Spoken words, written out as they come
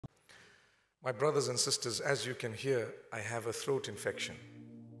My brothers and sisters, as you can hear, I have a throat infection.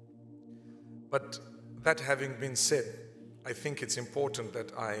 But that having been said, I think it's important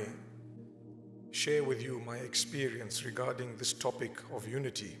that I share with you my experience regarding this topic of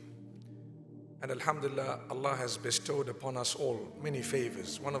unity. And Alhamdulillah, Allah has bestowed upon us all many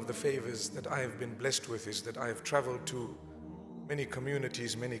favors. One of the favors that I have been blessed with is that I have traveled to many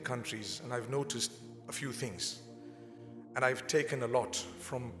communities, many countries, and I've noticed a few things. And I've taken a lot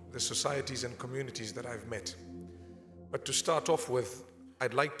from the societies and communities that I've met. But to start off with,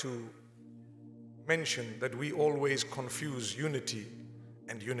 I'd like to mention that we always confuse unity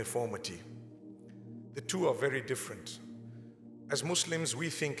and uniformity. The two are very different. As Muslims, we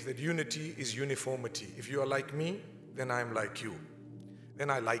think that unity is uniformity. If you are like me, then I'm like you. Then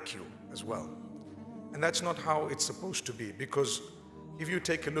I like you as well. And that's not how it's supposed to be, because if you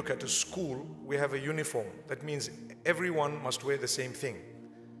take a look at a school, we have a uniform. That means everyone must wear the same thing.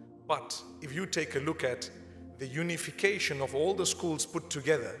 But if you take a look at the unification of all the schools put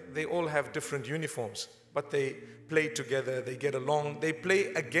together, they all have different uniforms, but they play together, they get along, they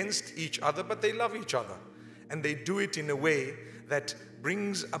play against each other, but they love each other. And they do it in a way that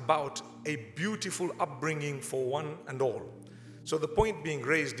brings about a beautiful upbringing for one and all. So the point being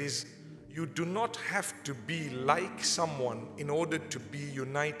raised is, you do not have to be like someone in order to be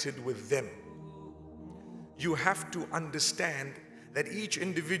united with them. You have to understand that each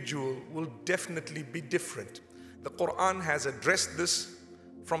individual will definitely be different. The Quran has addressed this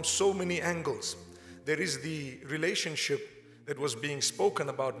from so many angles. There is the relationship that was being spoken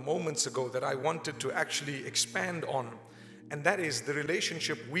about moments ago that I wanted to actually expand on, and that is the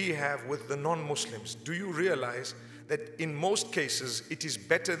relationship we have with the non-Muslims. Do you realize that in most cases it is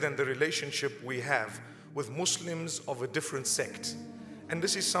better than the relationship we have with Muslims of a different sect? And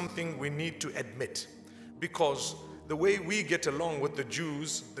this is something we need to admit, because the way we get along with the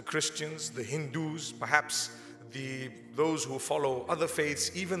Jews, the Christians, the Hindus, perhaps those who follow other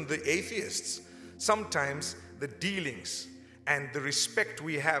faiths, even the atheists, sometimes the dealings and the respect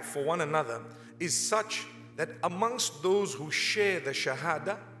we have for one another is such that amongst those who share the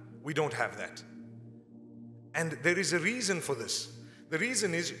Shahada, we don't have that. And there is a reason for this. The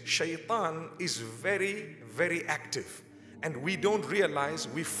reason is Shaitan is very, very active. And we don't realize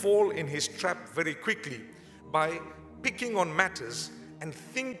we fall in his trap very quickly by picking on matters and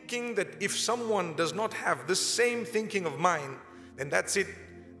thinking that if someone does not have the same thinking of mine, then that's it.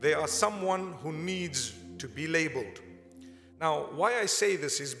 They are someone who needs to be labeled. Now, why I say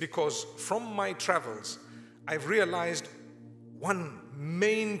this is because from my travels, I've realized one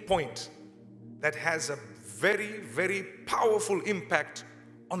main point that has a very, very powerful impact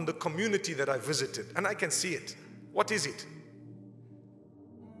on the community that I visited, and I can see it. What is it?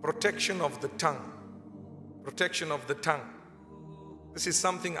 Protection of the tongue. Protection of the tongue. This is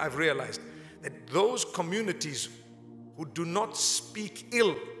something I've realized, that those communities who do not speak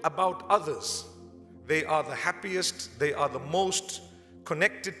ill about others, they are the happiest, they are the most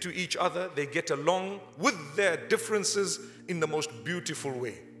connected to each other, they get along with their differences in the most beautiful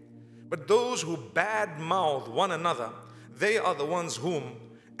way. But those who bad-mouth one another, they are the ones whom,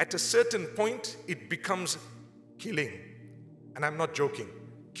 at a certain point, it becomes killing. And I'm not joking,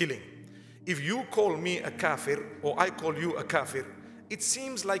 killing. If you call me a kafir, or I call you a kafir, it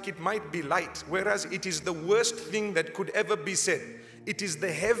seems like it might be light, whereas it is the worst thing that could ever be said. It is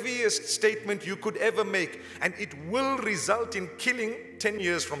the heaviest statement you could ever make, and it will result in killing 10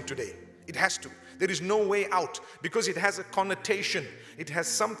 years from today. It has to. There is no way out, because it has a connotation. It has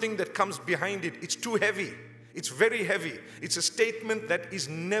something that comes behind it. It's too heavy. It's very heavy. It's a statement that is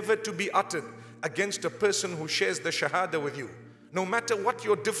never to be uttered against a person who shares the Shahada with you, no matter what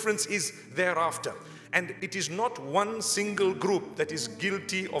your difference is thereafter. And it is not one single group that is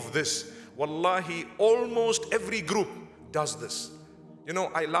guilty of this. Wallahi, almost every group does this. You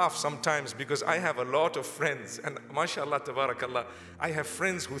know, I laugh sometimes because I have a lot of friends, and mashallah, tabarakallah, I have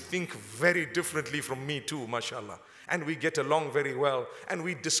friends who think very differently from me too, mashallah. And we get along very well, and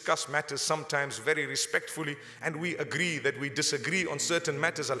we discuss matters sometimes very respectfully, and we agree that we disagree on certain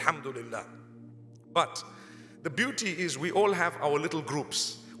matters, alhamdulillah. But the beauty is we all have our little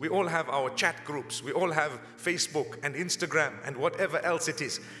groups. We all have our chat groups. We all have Facebook and Instagram and whatever else it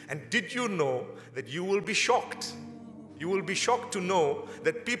is. And did you know that you will be shocked? You will be shocked to know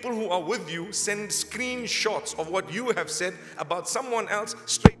that people who are with you send screenshots of what you have said about someone else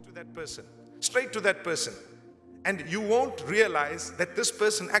straight to that person. Straight to that person. And you won't realize that this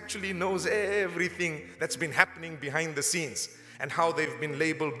person actually knows everything that's been happening behind the scenes, and how they've been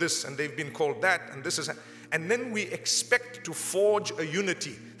labeled this and they've been called that, and this is... And then we expect to forge a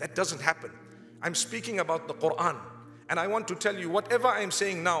unity. That doesn't happen. I'm speaking about the Quran. And I want to tell you, whatever I'm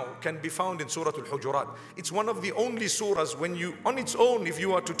saying now can be found in Surah Al-Hujurat. It's one of the only surahs when you, on its own, if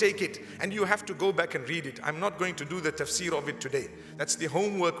you are to take it, and you have to go back and read it. I'm not going to do the tafsir of it today. That's the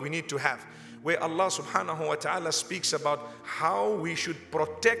homework we need to have, where Allah subhanahu wa ta'ala speaks about how we should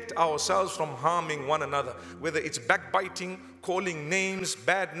protect ourselves from harming one another. Whether it's backbiting, calling names,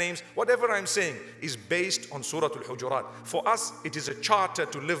 bad names, whatever I'm saying is based on Surah Al-Hujurat. For us, it is a charter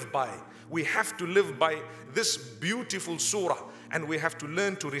to live by. We have to live by this beautiful surah, and we have to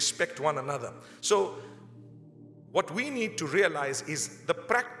learn to respect one another. So what we need to realize is the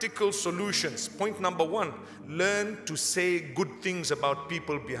practical solutions. Point number one, learn to say good things about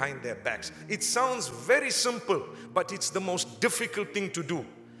people behind their backs. It sounds very simple, but it's the most difficult thing to do.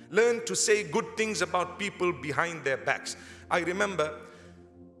 Learn to say good things about people behind their backs. I remember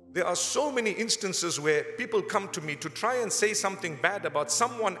there are so many instances where people come to me to try and say something bad about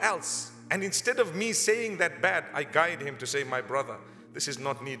someone else. And instead of me saying that bad, I guide him to say, my brother, this is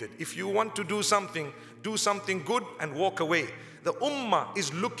not needed. If you want to do something good and walk away. The Ummah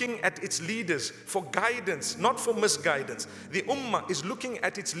is looking at its leaders for guidance, not for misguidance. The Ummah is looking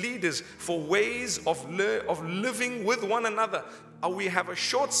at its leaders for ways of living with one another. We have a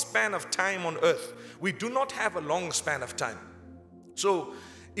short span of time on earth. We do not have a long span of time. So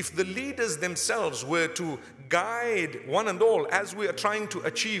if the leaders themselves were to guide one and all as we are trying to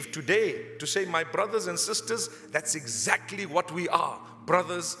achieve today, to say, my brothers and sisters, that's exactly what we are,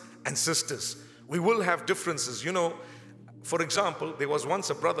 brothers and sisters. We will have differences. You know, for example, there was once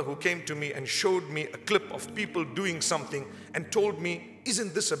a brother who came to me and showed me a clip of people doing something and told me,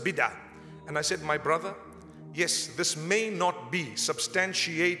 isn't this a bid'ah? And I said, my brother, yes, this may not be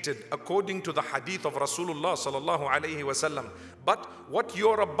substantiated according to the hadith of Rasulullah sallallahu alaihi wasallam, but what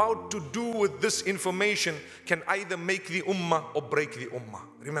you're about to do with this information can either make the ummah or break the ummah.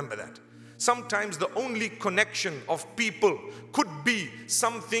 Remember that. Sometimes the only connection of people could be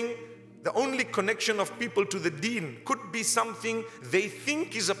something, the only connection of people to the Deen could be something they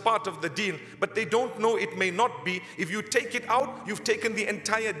think is a part of the Deen, but they don't know it may not be. If you take it out, you've taken the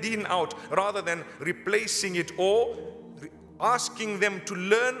entire Deen out, rather than replacing it or asking them to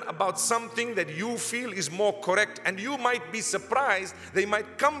learn about something that you feel is more correct. And you might be surprised, they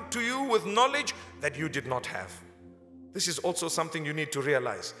might come to you with knowledge that you did not have. This is also something you need to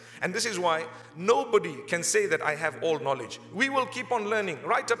realize. And this is why nobody can say that I have all knowledge. We will keep on learning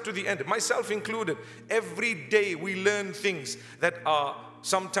right up to the end, myself included. Every day we learn things that are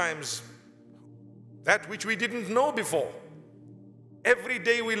sometimes that which we didn't know before. Every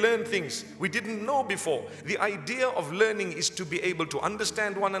day we learn things we didn't know before. The idea of learning is to be able to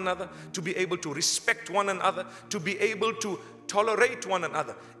understand one another, to be able to respect one another, to be able to tolerate one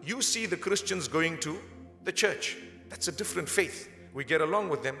another. You see the Christians going to the church. That's a different faith. We get along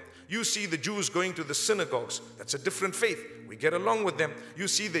with them. You see the Jews going to the synagogues. That's a different faith. We get along with them. You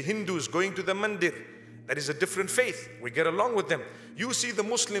see the Hindus going to the mandir. That is a different faith. We get along with them. You see the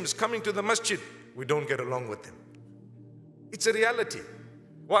Muslims coming to the masjid. We don't get along with them. It's a reality.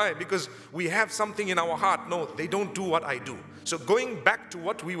 Why? Because we have something in our heart. No, they don't do what I do. So going back to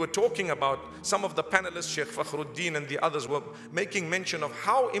what we were talking about, some of the panelists, Sheikh Fakhruddin and the others, were making mention of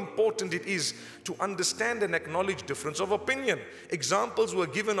how important it is to understand and acknowledge difference of opinion. Examples were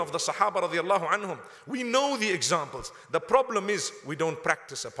given of the Sahaba radiallahu anhum. We know the examples. The problem is we don't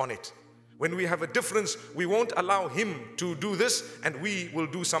practice upon it. When we have a difference, we won't allow him to do this and we will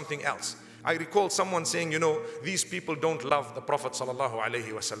do something else. I recall someone saying, you know, these people don't love the Prophet sallallahu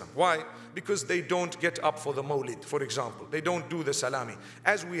alaihi wasallam. Why? Because they don't get up for the Mawlid, for example. They don't do the Salami.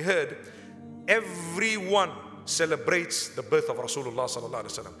 As we heard, everyone celebrates the birth of Rasulullah sallallahu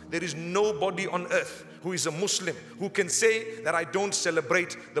alaihi wasallam. There is nobody on earth who is a Muslim who can say that I don't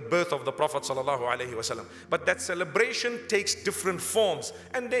celebrate the birth of the Prophet sallallahu alaihi wasallam. But that celebration takes different forms,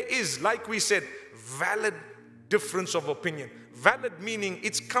 and there is, like we said, valid difference of opinion. Valid meaning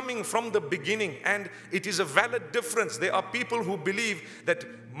it's coming from the beginning and it is a valid difference. There are people who believe that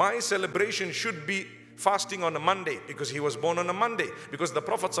my celebration should be fasting on a Monday because he was born on a Monday, because the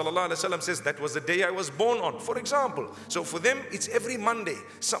Prophet ﷺ says that was the day I was born on, for example. So for them it's every Monday.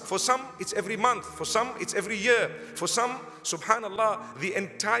 For some it's every month. For some it's every year. For some, subhanallah, the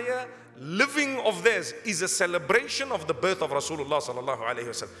entire living of theirs is a celebration of the birth of Rasulullah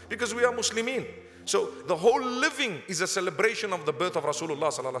ﷺ, because we are Muslimin. So the whole living is a celebration of the birth of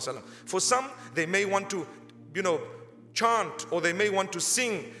Rasulullah ﷺ. For some, they may want to, chant, or they may want to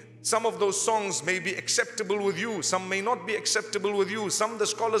sing Some of those songs may be acceptable with you, some may not be acceptable with you, some the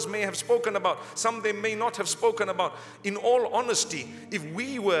scholars may have spoken about, some they may not have spoken about. In all honesty, if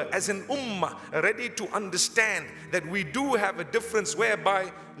we were as an ummah ready to understand that we do have a difference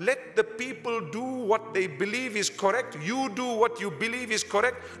whereby let the people do what they believe is correct, you do what you believe is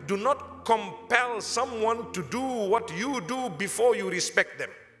correct, do not compel someone to do what you do before you respect them.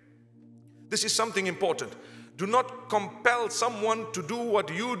 This is something important. Do not compel someone to do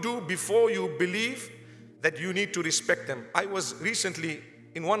what you do before you believe that you need to respect them. I was recently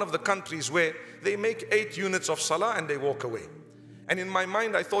in one of the countries where they make 8 units of salah and they walk away. And in my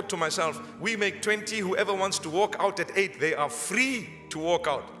mind I thought to myself, we make 20, whoever wants to walk out at 8, they are free to walk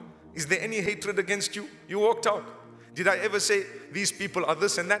out. Is there any hatred against you? You walked out. Did I ever say these people are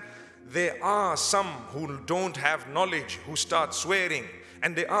this and that? There are some who don't have knowledge who start swearing.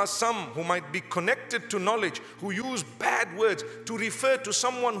 And there are some who might be connected to knowledge who use bad words to refer to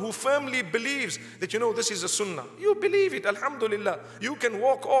someone who firmly believes that, you know, this is a sunnah. You believe it, alhamdulillah. You can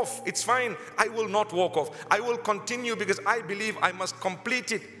walk off, it's fine. I will not walk off. I will continue because I believe I must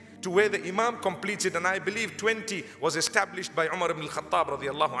complete it to where the Imam completed, and I believe 20 was established by Umar ibn al-Khattab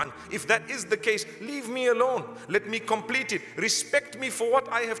radiallahu anhu. If that is the case, leave me alone. Let me complete it. Respect me for what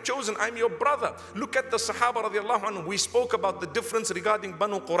I have chosen. I'm your brother. Look at the Sahaba radiallahu anhu. We spoke about the difference regarding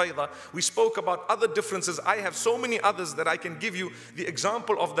Banu Qurayza. We spoke about other differences. I have so many others that I can give you. The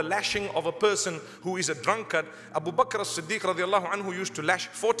example of the lashing of a person who is a drunkard. Abu Bakr as-Siddiq radiallahu anhu used to lash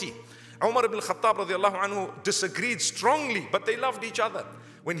 40. Umar ibn al-Khattab radiallahu anhu disagreed strongly, but they loved each other.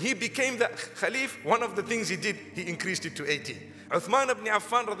 When he became the Khalif, one of the things he did, he increased it to 80. Uthman ibn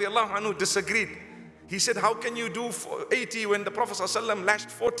Affan radiallahu anhu disagreed. He said, how can you do 80 when the Prophet ﷺ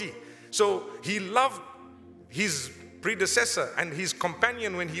lashed 40? So he loved his predecessor and his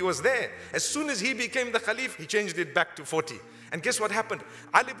companion when he was there. As soon as he became the Khalif, he changed it back to 40. And guess what happened?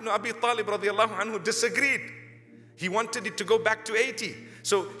 Ali ibn Abi Talib radiallahu anhu disagreed. He wanted it to go back to 80.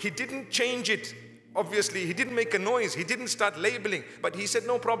 So he didn't change it. Obviously, he didn't make a noise. He didn't start labeling. But he said,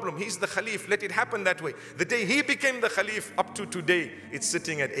 no problem. He's the Khalif. Let it happen that way. The day he became the Khalif, up to today, it's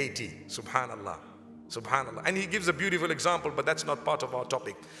sitting at 80. Subhanallah. Subhanallah. And he gives a beautiful example, but that's not part of our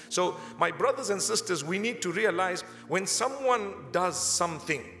topic. So, my brothers and sisters, we need to realize when someone does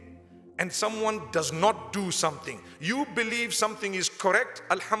something and someone does not do something, you believe something is correct,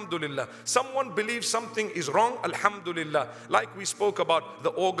 alhamdulillah. Someone believes something is wrong, alhamdulillah. Like we spoke about the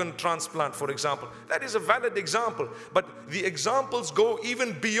organ transplant, for example. That is a valid example. But the examples go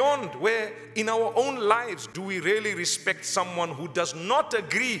even beyond where in our own lives do we really respect someone who does not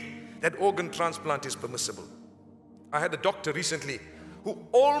agree that organ transplant is permissible. I had a doctor recently who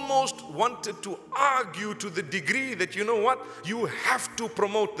almost wanted to argue to the degree that, you know what, you have to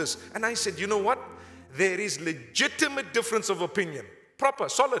promote this. And I said, you know what, there is legitimate difference of opinion. Proper,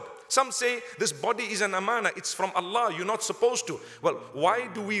 solid. Some say this body is an amana, it's from Allah, you're not supposed to. Well, why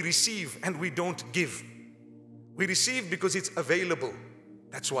do we receive and we don't give? We receive because it's available.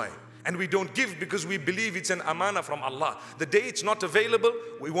 That's why. And we don't give because we believe it's an amana from Allah. The day it's not available,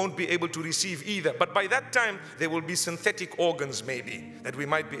 we won't be able to receive either. But by that time, there will be synthetic organs maybe that we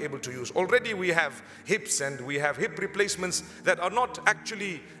might be able to use. Already we have hips and we have hip replacements that are not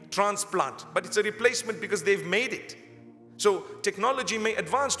actually transplant, but it's a replacement because they've made it. So technology may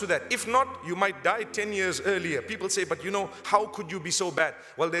advance to that. If not, you might die 10 years earlier. People say, but you know, how could you be so bad?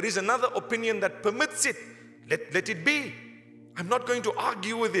 Well, there is another opinion that permits it. Let it be. I'm not going to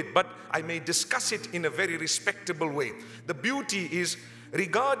argue with it, but I may discuss it in a very respectable way. The beauty is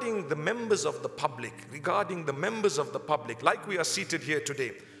regarding the members of the public, like we are seated here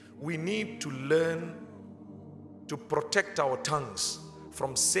today, we need to learn to protect our tongues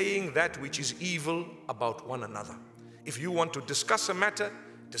from saying that which is evil about one another. If you want to discuss a matter,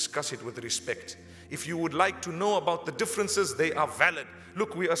 discuss it with respect. If you would like to know about the differences, they are valid.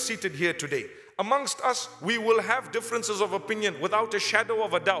 Look, we are seated here today. Amongst us, we will have differences of opinion without a shadow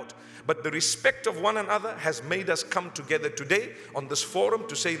of a doubt. But the respect of one another has made us come together today on this forum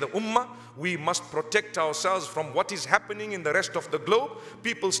to say the Ummah, we must protect ourselves from what is happening in the rest of the globe.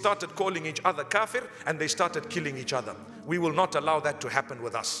 People started calling each other kafir and they started killing each other. We will not allow that to happen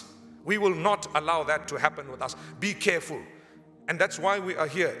with us. We will not allow that to happen with us. Be careful. And that's why we are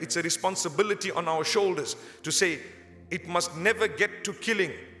here. It's a responsibility on our shoulders to say it must never get to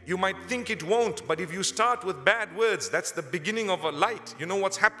killing. You might think it won't, but if you start with bad words, that's the beginning of a light. You know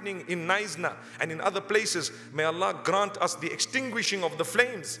what's happening in Naizna and in other places. May Allah grant us the extinguishing of the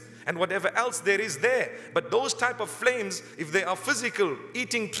flames and whatever else there is there. But those type of flames, if they are physical,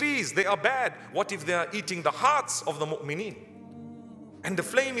 eating trees, they are bad. What if they are eating the hearts of the mu'mineen? And the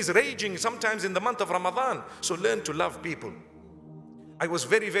flame is raging sometimes in the month of Ramadan. So learn to love people. I was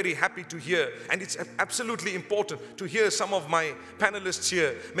very, very happy to hear, and it's absolutely important to hear some of my panelists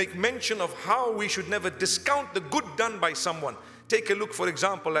here make mention of how we should never discount the good done by someone. Take a look, for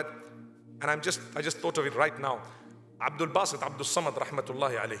example, at, and I just thought of it right now, Abdul Basit Abdul Samad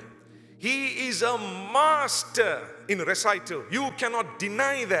rahmatullahi alayhi. He is a master in recital. You cannot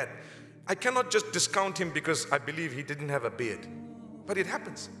deny that. I cannot just discount him because I believe he didn't have a beard. But it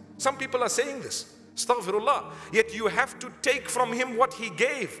happens. Some people are saying this. Astaghfirullah. Yet you have to take from him what he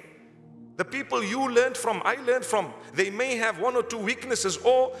gave. The people you learned from, I learned from, they may have one or two weaknesses,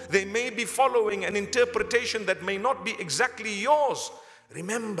 or they may be following an interpretation that may not be exactly yours.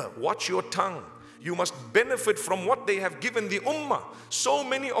 Remember, watch your tongue. You must benefit from what they have given the Ummah. So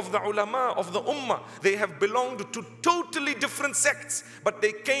many of the ulama of the Ummah, they have belonged to totally different sects, but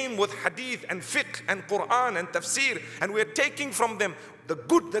they came with hadith and fiqh and Quran and tafsir, and we are taking from them the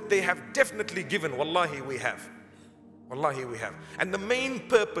good that they have definitely given. Wallahi, we have. Wallahi, we have. And the main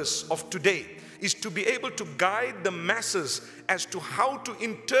purpose of today is to be able to guide the masses as to how to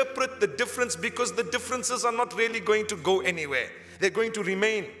interpret the difference, because the differences are not really going to go anywhere. They're going to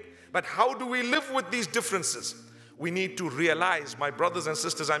remain. But how do we live with these differences? We need to realize, my brothers and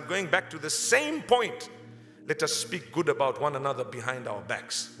sisters, I'm going back to the same point. Let us speak good about one another behind our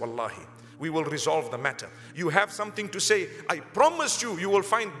backs. Wallahi, we will resolve the matter. You have something to say, I promise you, you will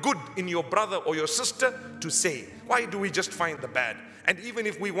find good in your brother or your sister to say. Why do we just find the bad? And even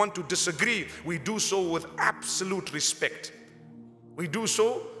if we want to disagree, we do so with absolute respect. We do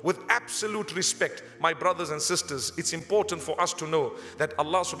so with absolute respect. My brothers and sisters, it's important for us to know that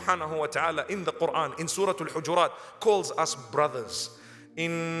Allah subhanahu wa ta'ala in the Quran, in Surah Al-Hujurat, calls us brothers.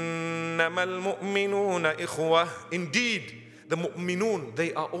 إِنَّمَا الْمُؤْمِنُونَ إِخْوَةٌ. Indeed, the mu'minun,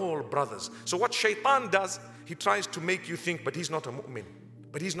 they are all brothers. So what shaitan does, he tries to make you think, but he's not a mu'min.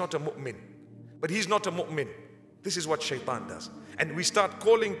 But he's not a mu'min. But he's not a mu'min. This is what shaitan does. And we start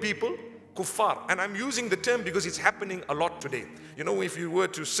calling people kuffar. And I'm using the term because it's happening a lot today. You know, if you were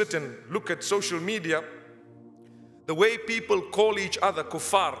to sit and look at social media, the way people call each other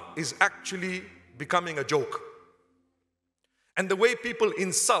kuffar is actually becoming a joke. And the way people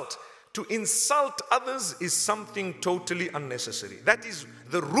insult, to insult others is something totally unnecessary. That is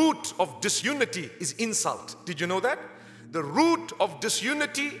the root of disunity, is insult. Did you know that? The root of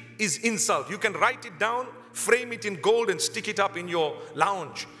disunity is insult. You can write it down, frame it in gold and stick it up in your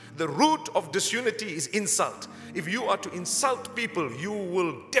lounge. The root of disunity is insult. If you are to insult people, you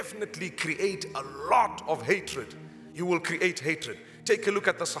will definitely create a lot of hatred. You will create hatred. Take a look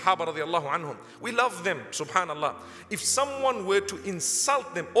at the Sahaba radiallahu anhum. We love them, subhanallah. If someone were to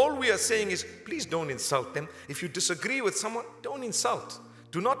insult them, all we are saying is, please don't insult them. If you disagree with someone, don't insult.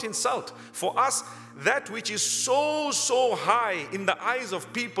 Do not insult. For us, that which is so high in the eyes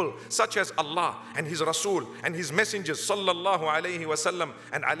of people, such as Allah and His Rasul and His messengers, sallallahu alayhi wasallam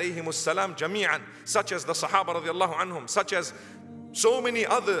and alayhimus salam jami'an, such as the Sahaba radiallahu anhum, such as so many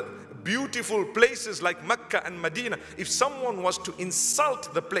other beautiful places like Mecca and Medina. If someone was to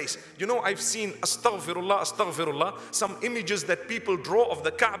insult the place, you know, I've seen astaghfirullah, astaghfirullah, some images that people draw of the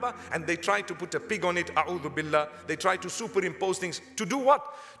Kaaba, and they try to put a pig on it, a'udhu billah. They try to superimpose things. To do what?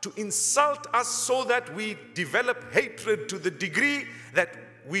 To insult us so that we develop hatred to the degree that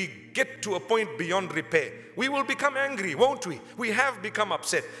we get to a point beyond repair. We will become angry, won't we? We have become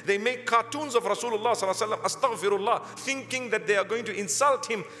upset. They make cartoons of Rasulullah sallallahu alaihi wasallam, astaghfirullah, thinking that they are going to insult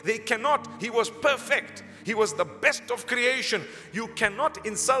him. They cannot. He was perfect. He was the best of creation. You cannot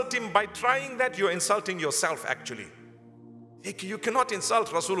insult him by trying that. You're insulting yourself actually. You cannot insult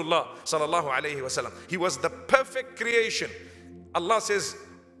Rasulullah sallallahu alaihi wasallam. He was the perfect creation. Allah says,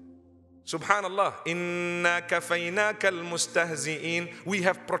 subhanallah, inna kafaynaka almustahzi'in. We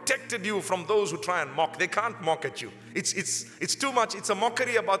have protected you from those who try and mock. They can't mock at you. It's too much. It's a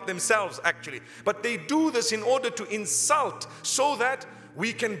mockery about themselves actually. But they do this in order to insult so that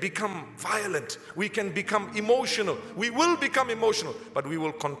we can become violent. We can become emotional. We will become emotional, but we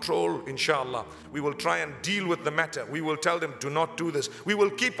will control, inshallah. We will try and deal with the matter. We will tell them, do not do this. We will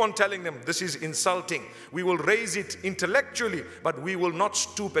keep on telling them, this is insulting. We will raise it intellectually, but we will not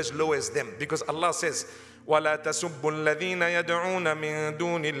stoop as low as them, because Allah says, وَلَا تَسُبُّوا الَّذِينَ يَدْعُونَ مِن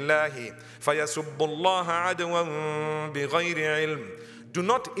دُونِ اللَّهِ فَيَسُبُّوا اللَّهَ عَدْوًا بِغَيْرِ عِلْمٍ. Do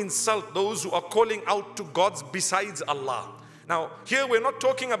not insult those who are calling out to gods besides Allah. Now, here we're not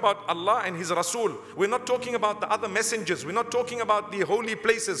talking about Allah and His Rasul. We're not talking about the other messengers. We're not talking about the holy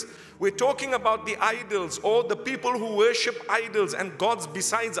places. We're talking about the idols, or the people who worship idols and gods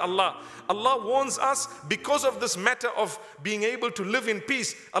besides Allah. Allah warns us because of this matter of being able to live in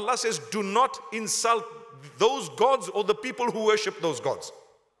peace. Allah says, do not insult those gods or the people who worship those gods.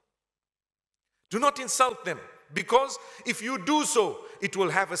 Do not insult them. Because if you do so, it will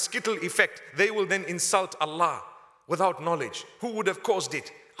have a skittle effect. They will then insult Allah without knowledge. Who would have caused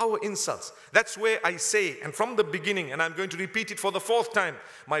it? Our insults. That's where I say, and from the beginning, and I'm going to repeat it for the 4th time,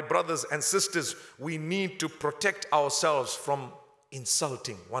 my brothers and sisters, we need to protect ourselves from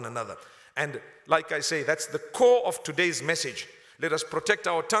insulting one another. And like I say, that's the core of today's message. Let us protect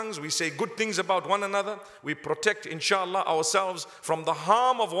our tongues. We say good things about one another. We protect, inshallah, ourselves from the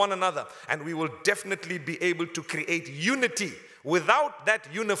harm of one another. And we will definitely be able to create unity without that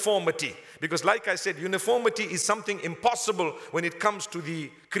uniformity. Because like I said, uniformity is something impossible when it comes to the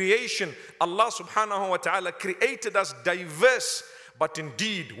creation. Allah subhanahu wa ta'ala created us diverse. But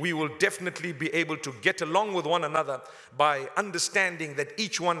indeed, we will definitely be able to get along with one another by understanding that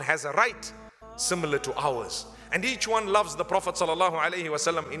each one has a right similar to ours. And each one loves the Prophet sallallahu alaihi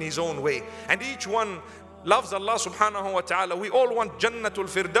wasallam in his own way. And each one loves Allah subhanahu wa ta'ala. We all want Jannatul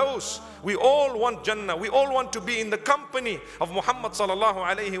Firdaus. We all want Jannah. We all want to be in the company of Muhammad sallallahu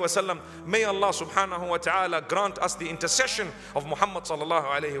alayhi wa sallam. May Allah subhanahu wa ta'ala grant us the intercession of Muhammad sallallahu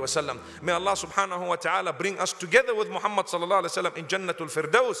alayhi wa sallam. May Allah subhanahu wa ta'ala bring us together with Muhammad sallallahu alayhi wa sallam in Jannatul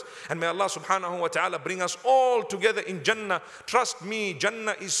Firdaus. And may Allah subhanahu wa ta'ala bring us all together in Jannah. Trust me,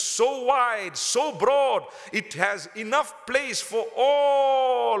 Jannah is so wide, so broad. It has enough place for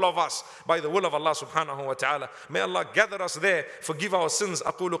all of us by the will of Allah subhanahu wa ta'ala. May Allah gather us there, forgive our sins.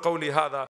 أقول قولي هذا